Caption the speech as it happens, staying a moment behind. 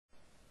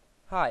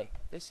Hi,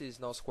 this is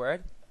No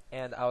Squared,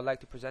 and I would like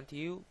to present to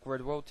you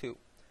Grid World 2.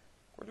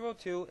 Grid World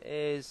 2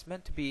 is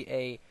meant to be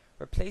a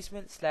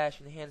replacement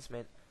slash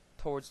enhancement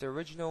towards the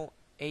original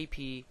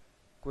AP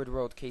Grid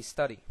World case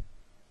study.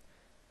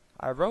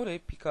 I wrote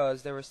it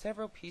because there were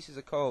several pieces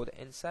of code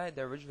inside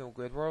the original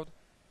Grid World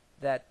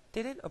that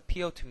didn't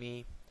appeal to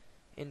me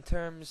in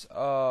terms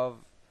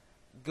of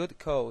good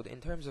code, in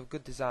terms of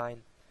good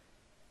design,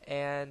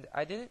 and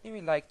I didn't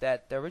really like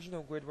that the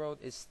original Grid World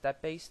is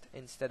step-based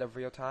instead of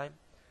real-time.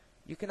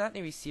 You cannot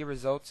really see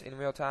results in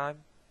real time.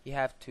 You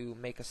have to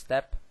make a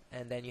step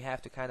and then you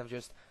have to kind of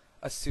just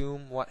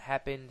assume what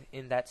happened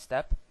in that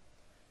step.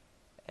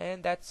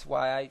 And that's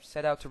why I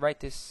set out to write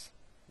this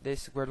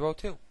Grid World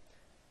 2.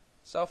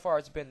 So far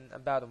it's been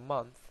about a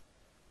month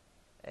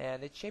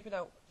and it's shaping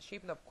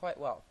up quite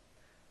well.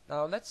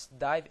 Now let's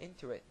dive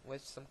into it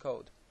with some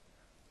code.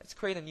 Let's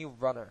create a new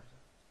runner,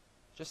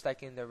 just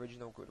like in the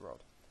original Grid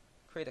World.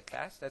 Create a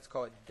class that's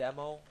called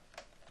demo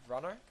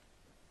runner.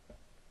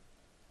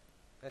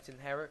 Let's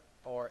inherit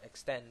or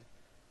extend.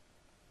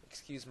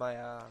 Excuse my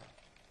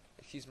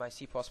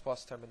C++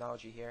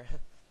 terminology here.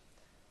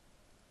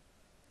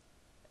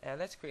 And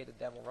let's create a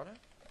demo runner.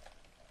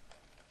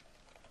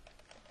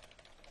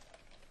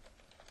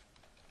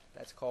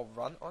 Let's call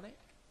run on it.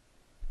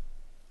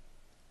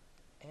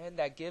 And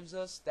that gives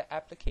us the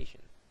application.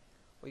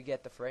 We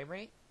get the frame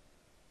rate,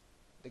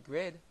 the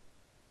grid,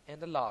 and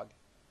the log.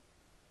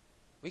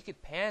 We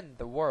could pan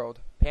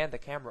the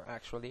camera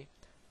actually,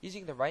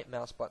 using the right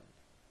mouse button.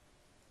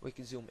 We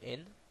could zoom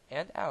in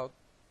and out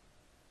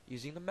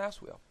using the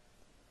mouse wheel.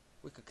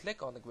 We could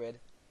click on the grid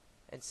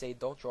and say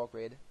don't draw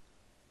grid,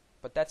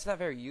 but that's not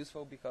very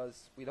useful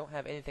because we don't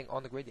have anything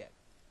on the grid yet.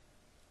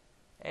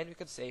 And we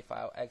could save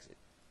file, exit.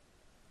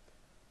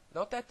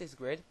 Note that this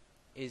grid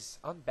is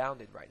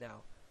unbounded right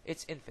now.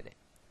 It's infinite.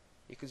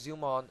 You could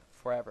zoom on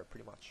forever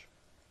pretty much.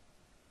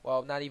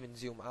 Well, not even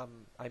zoom,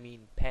 I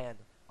mean pan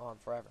on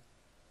forever.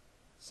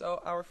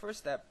 So our first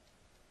step,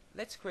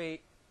 let's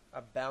create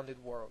a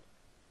bounded world.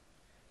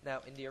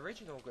 Now, in the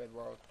original Grid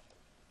World,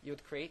 you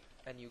would create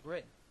a new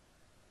grid.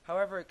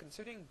 However,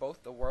 considering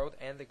both the world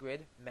and the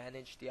grid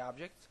manage the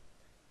objects,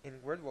 in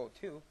Grid World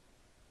 2,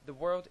 the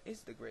world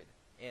is the grid,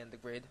 and the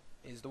grid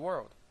is the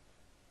world.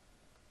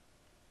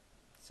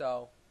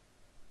 So,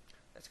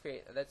 what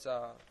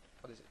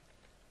is it?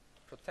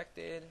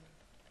 Protected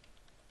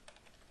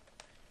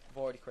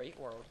void create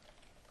world.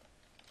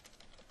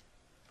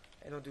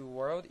 And we'll do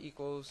world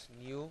equals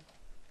new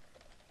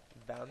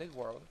bounded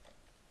world.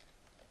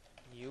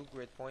 New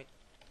grid point.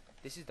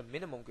 This is the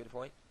minimum grid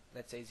point,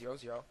 let's say 0,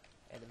 0,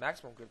 and the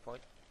maximum grid point,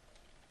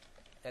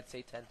 let's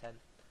say 10, 10.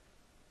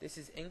 This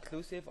is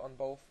inclusive on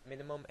both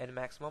minimum and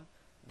maximum,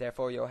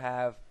 therefore you'll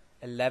have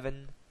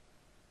 11,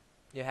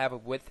 you have a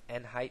width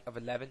and height of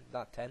 11,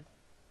 not 10.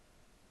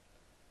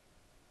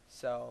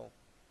 So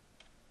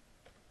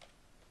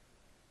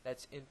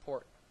let's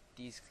import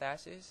these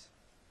classes.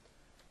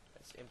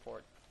 Let's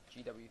import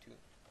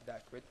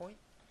gw2.gridPoint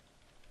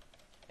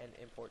and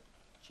import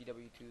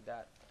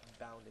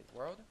gw2.bounded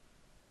world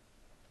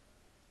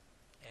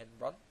and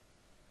run.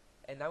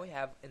 And now we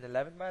have an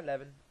 11 by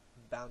 11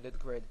 bounded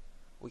grid.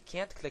 We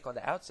can't click on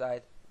the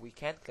outside, we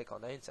can't click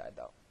on the inside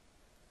though.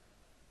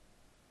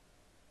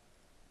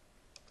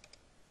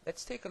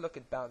 Let's take a look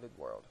at bounded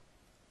world.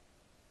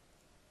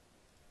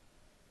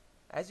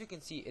 As you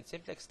can see, it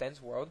simply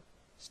extends world,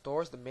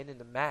 stores the min and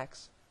the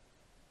max,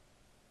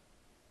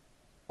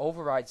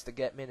 overrides the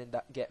get min and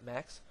the get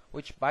max,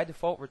 which by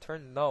default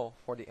return null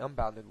for the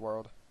unbounded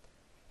world,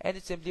 and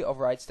it simply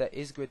overrides the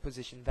is grid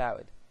position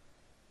valid.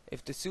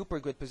 If the super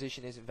grid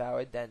position isn't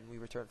valid, then we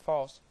return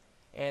false,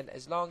 and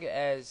as long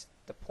as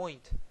the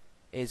point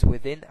is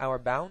within our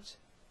bounds,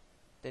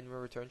 then we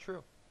return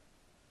true.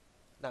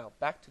 Now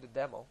back to the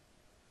demo.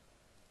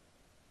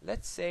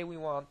 Let's say we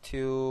want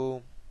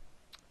to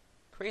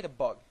create a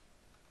bug.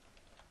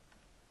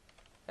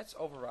 Let's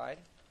override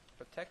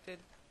protected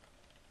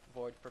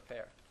void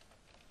prepare.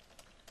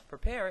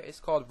 Prepare is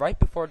called right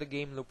before the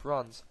game loop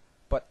runs,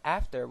 but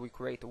after we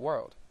create the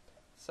world.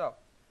 So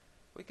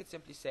we could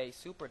simply say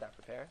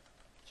super.prepare,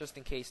 just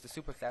in case the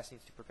super class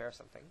needs to prepare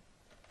something,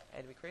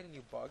 and we create a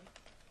new bug.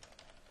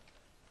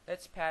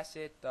 Let's pass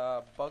it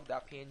the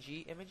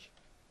bug.png image.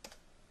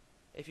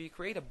 If you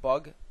create a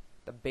bug,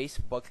 the base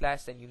bug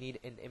class, then you need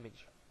an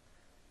image.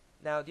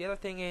 Now the other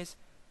thing is,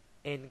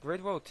 in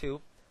Grid World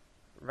 2,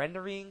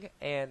 rendering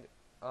and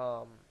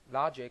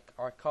logic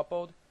are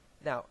coupled.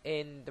 Now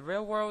in the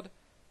real world,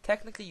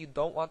 technically you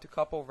don't want to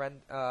couple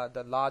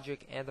the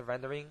logic and the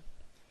rendering,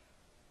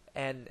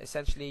 and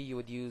essentially you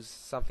would use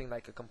something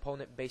like a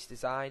component based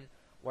design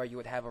where you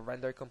would have a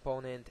render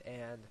component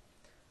and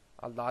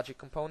a logic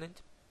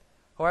component.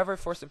 However,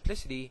 for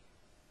simplicity,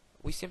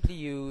 we simply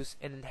use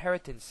an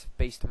inheritance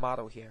based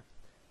model here,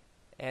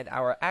 and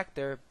our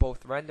actor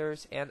both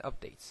renders and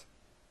updates.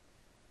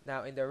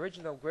 Now in the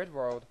original Grid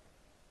World,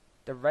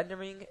 the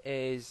rendering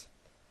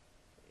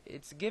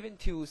it's given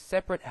to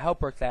separate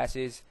helper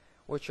classes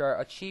which are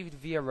achieved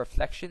via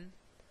reflection,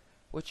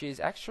 which is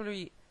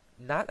actually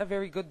not a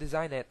very good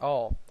design at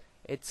all.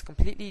 It's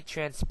completely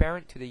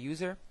transparent to the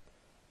user.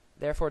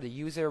 Therefore, the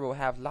user will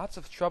have lots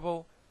of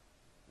trouble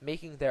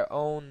making their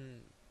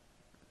own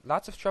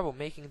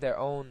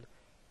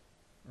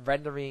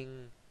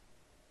rendering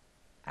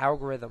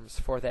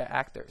algorithms for their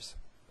actors.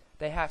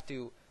 They have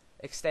to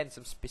extend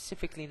some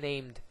specifically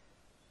named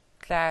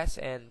class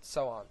and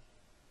so on.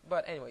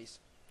 But anyways,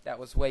 that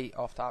was way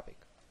off topic.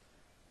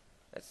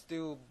 Let's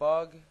do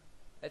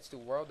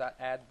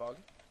world.add_bug.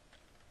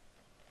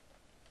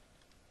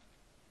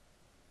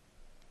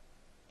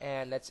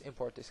 And let's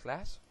import this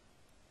class.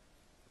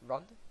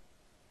 Run.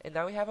 And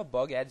now we have a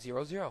bug at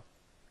 00.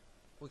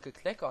 We could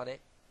click on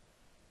it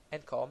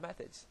and call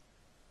methods.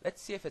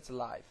 Let's see if it's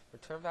alive.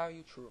 Return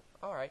value true.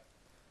 Alright.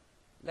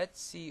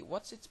 Let's see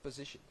what's its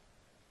position.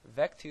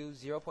 Vec2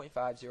 0.5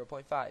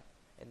 0.5.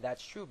 And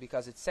that's true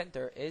because its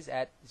center is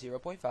at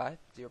 0.5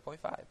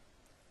 0.5.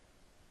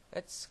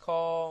 Let's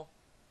call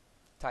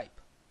type.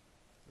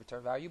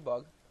 Return value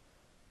bug.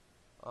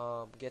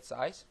 Get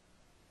size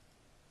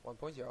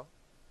 1.0.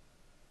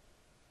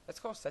 Let's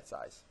call set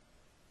size.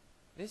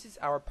 This is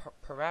our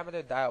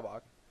parameter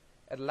dialog.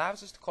 It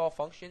allows us to call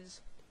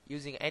functions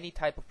using any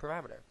type of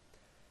parameter.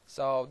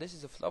 So this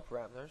is a float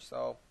parameter,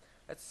 so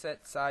let's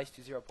set size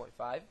to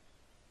 0.5.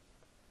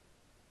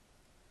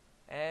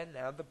 And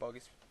now the bug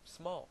is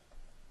small.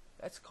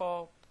 Let's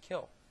call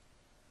kill.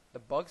 The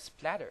bug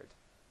splattered,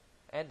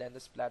 and then the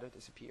splatter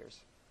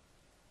disappears.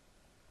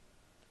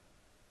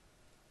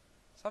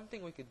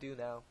 Something we could do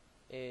now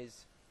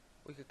is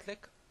we could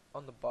click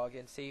on the bug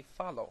and say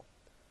follow.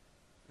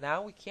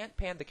 Now we can't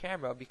pan the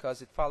camera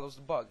because it follows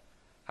the bug.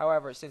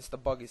 However, since the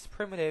bug is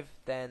primitive,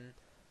 then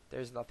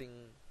there's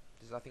nothing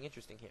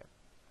interesting here.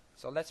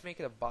 So let's make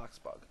it a box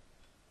bug.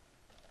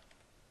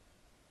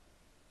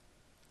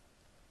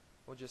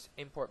 We'll just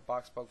import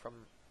box bug from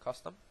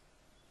custom.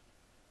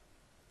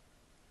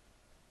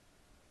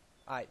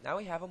 Alright, now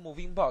we have a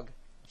moving bug,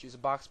 which is a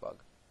box bug.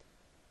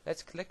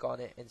 Let's click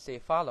on it and say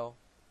follow.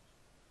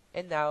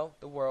 And now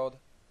the world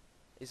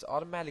is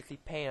automatically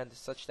panned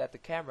such that the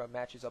camera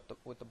matches up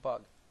with the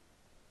bug.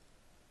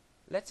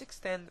 Let's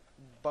extend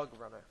bug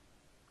runner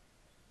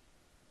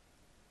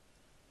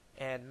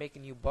and make a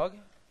new bug,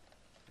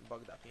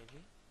 bug.png,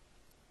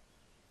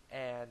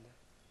 and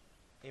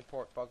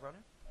import bug runner.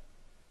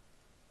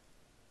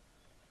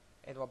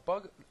 And what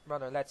bug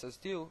runner lets us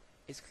do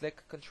is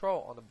click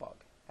control on the bug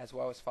as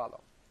well as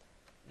follow.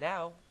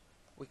 Now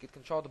we could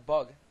control the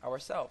bug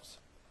ourselves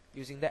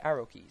using the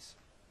arrow keys.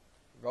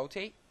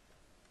 Rotate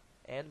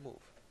and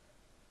move.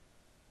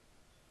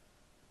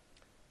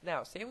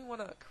 Now say we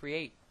want to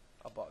create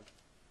a bug.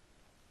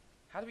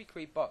 How do we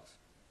create bugs?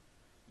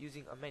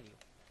 Using a menu.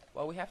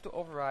 Well, we have to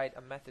override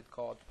a method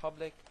called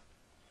public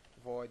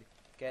void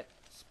get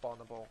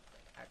spawnable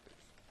actors.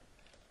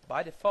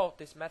 By default,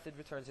 this method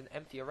returns an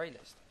empty array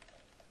list.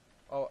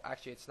 Oh,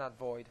 actually it's not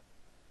void,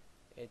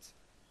 it's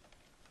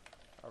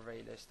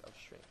array list of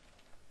string.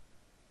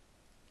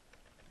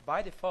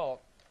 By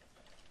default,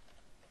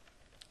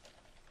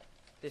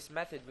 this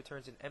method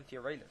returns an empty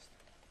array list.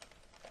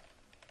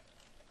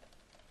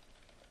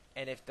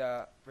 And if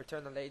the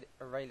return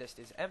array list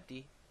is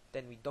empty,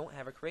 then we don't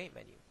have a create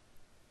menu.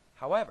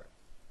 However,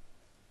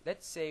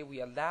 let's say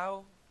we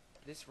allow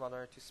this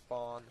runner to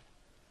spawn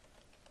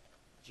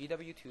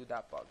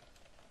gw2.bug.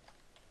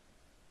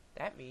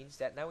 That means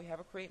that now we have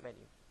a create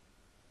menu.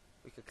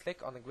 We could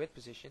click on the grid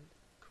position,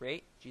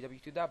 create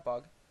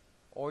gw2.bug,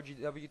 or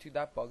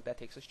gw2.bug that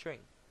takes a string.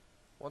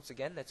 Once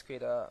again, let's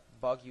create a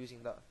bug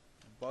using the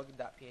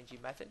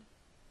bug.png method.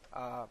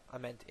 I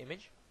meant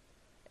image.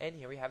 And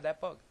here we have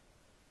that bug.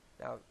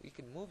 Now we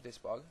can move this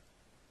bug.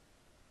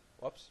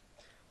 Whoops.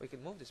 We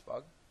can move this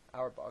bug,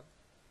 our bug,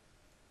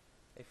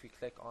 if we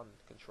click on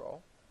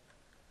control.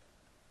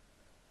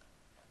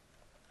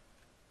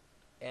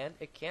 And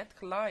it can't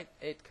collide.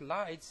 It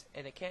collides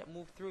and it can't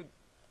move through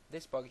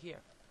this bug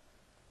here.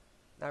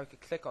 Now we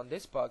could click on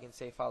this bug and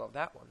say follow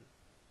that one.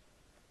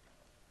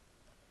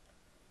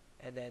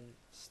 And then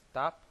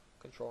stop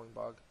controlling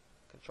bug,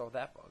 control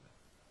that bug.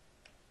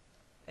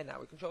 And now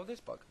we control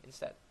this bug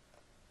instead.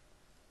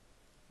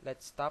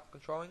 Let's stop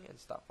controlling and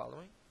stop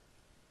following.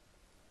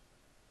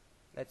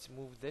 Let's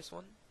move this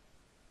one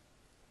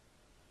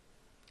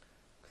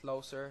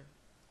closer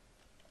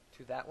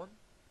to that one,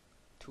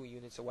 2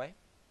 units away.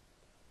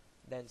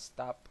 Then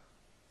stop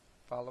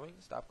following,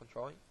 stop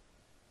controlling.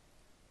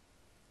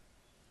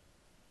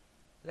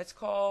 Let's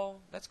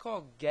call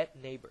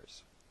get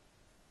neighbors.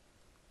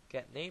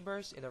 Get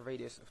neighbors in a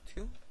radius of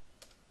 2.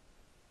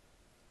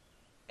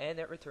 And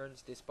it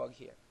returns this bug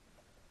here.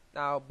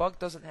 Now bug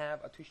doesn't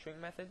have a toString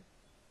method,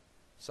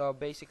 so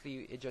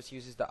basically it just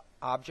uses the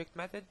object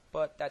method,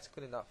 but that's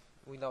good enough.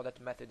 We know that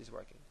the method is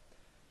working.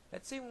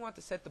 Let's say we want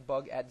to set the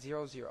bug at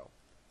 0, 0.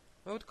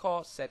 We would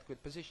call set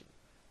grid position,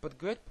 but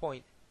grid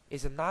point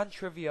is a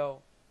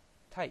non-trivial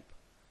type.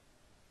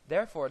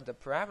 Therefore, the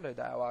parameter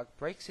dialog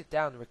breaks it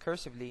down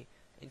recursively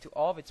into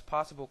all of its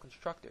possible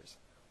constructors.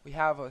 We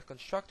have a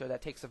constructor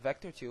that takes a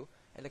vector 2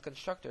 and a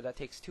constructor that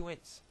takes 2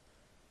 ints.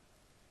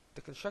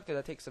 The constructor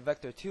that takes a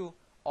vector 2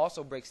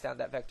 also breaks down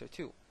that vector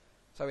 2.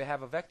 So we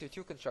have a vector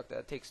 2 constructor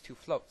that takes two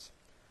floats.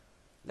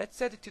 Let's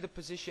set it to the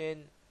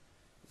position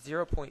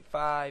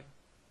 0.5,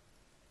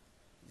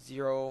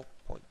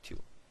 0.2.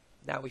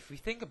 Now if we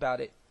think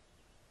about it,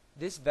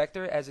 this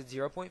vector as a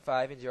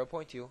 0.5 and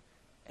 0.2,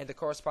 and the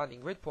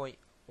corresponding grid point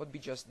would be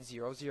just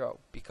 0, 0,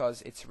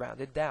 because it's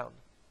rounded down.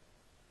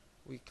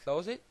 We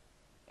close it,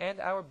 and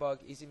our bug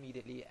is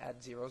immediately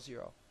at 0,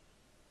 0.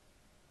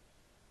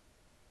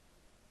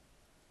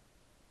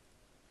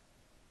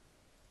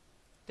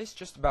 This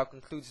just about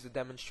concludes the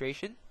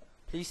demonstration.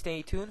 Please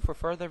stay tuned for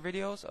further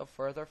videos of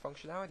further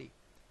functionality.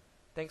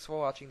 Thanks for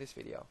watching this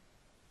video.